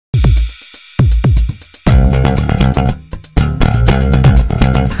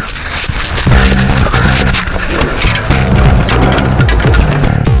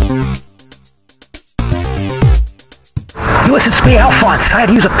fonts. I had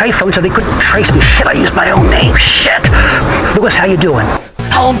to use a payphone so they couldn't trace me. Shit, I used my own name. Shit. Louis, how you doing?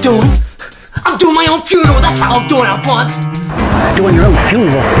 How I'm doing? I'm doing my own funeral. That's how I'm doing, Alphonse. Doing your own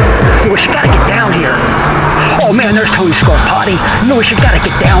funeral? Louis, you gotta get down here. Oh man, there's Tony Scarpati. Louis, you gotta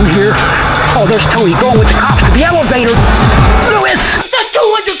get down here. Oh, there's Tony going with the cops to the elevator. Louis! There's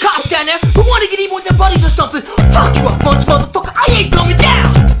 200 cops down there who want to get even with their buddies or something. Fuck you, Alphonse, motherfucker. I ain't coming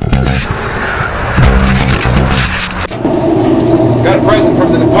down. Got a present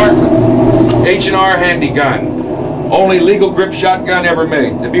from the department. H&R Handygun. Only legal grip shotgun ever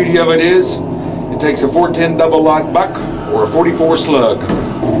made. The beauty of it is, it takes a 410 double lock buck or a 44 slug.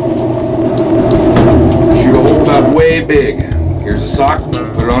 Shoot a hole about way big. Here's a sock.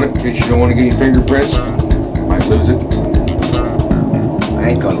 Put it on it in case you don't want to get any fingerprints. You might lose it. I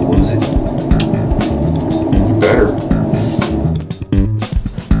ain't gonna lose it. You better.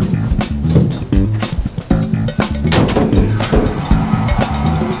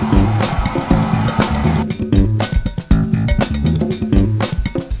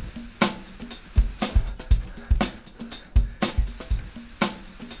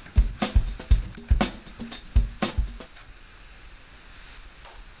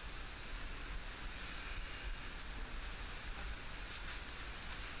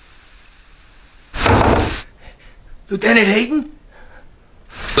 Lieutenant Hayden?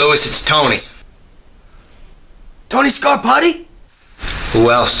 Louis, it's Tony. Tony Scarpati?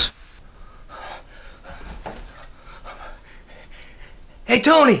 Who else? Hey,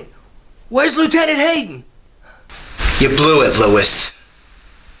 Tony, where's Lieutenant Hayden? You blew it, Louis.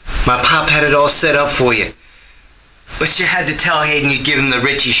 My pop had it all set up for you. But you had to tell Hayden you'd give him the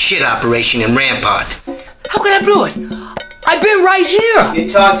Richie shit operation in Rampart. How could I blow it? I've been right here. You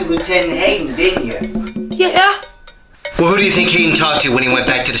talked to Lieutenant Hayden, didn't you? Yeah? Well, who do you think Hayden talked to when he went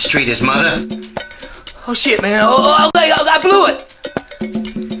back to the street? His mother? Oh, shit, man. I blew it.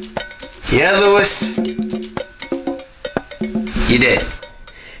 Yeah, Louis. You did.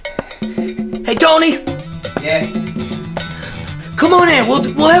 Hey, Tony. Yeah? Come on in.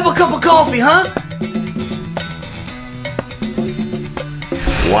 We'll have a cup of coffee, huh?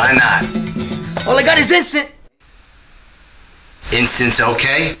 Why not? All I got is instant. Instant's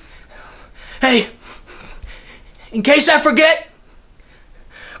okay? Hey, in case I forget,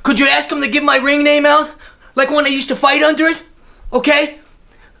 could you ask him to give my ring name out? Like when I used to fight under it? Okay?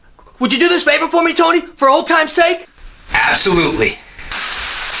 Would you do this favor for me, Tony? For old time's sake? Absolutely.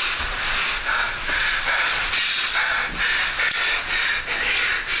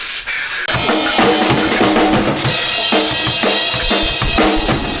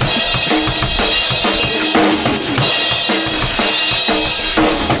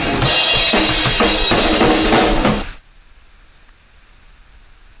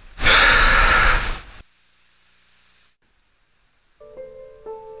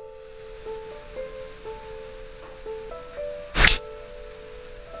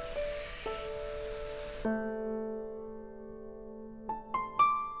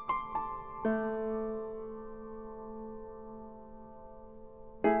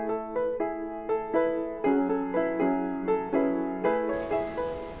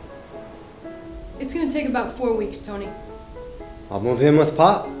 It's gonna take about 4 weeks, Tony. I'll move in with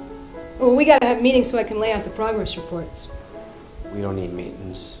Pop. Well, we gotta have meetings so I can lay out the progress reports. We don't need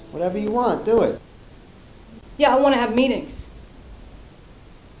meetings. Whatever you want, do it. Yeah, I wanna have meetings.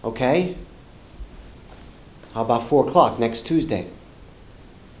 Okay? How about 4 o'clock next Tuesday?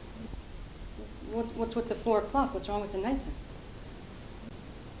 What's with the 4 o'clock? What's wrong with the nighttime?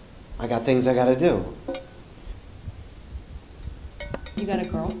 I got things I gotta do. You got a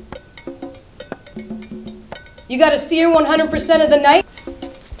girl? You gotta see her 100% of the night?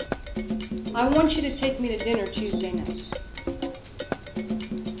 I want you to take me to dinner Tuesday night.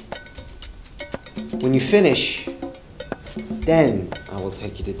 When you finish, then I will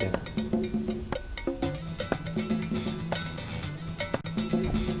take you to dinner.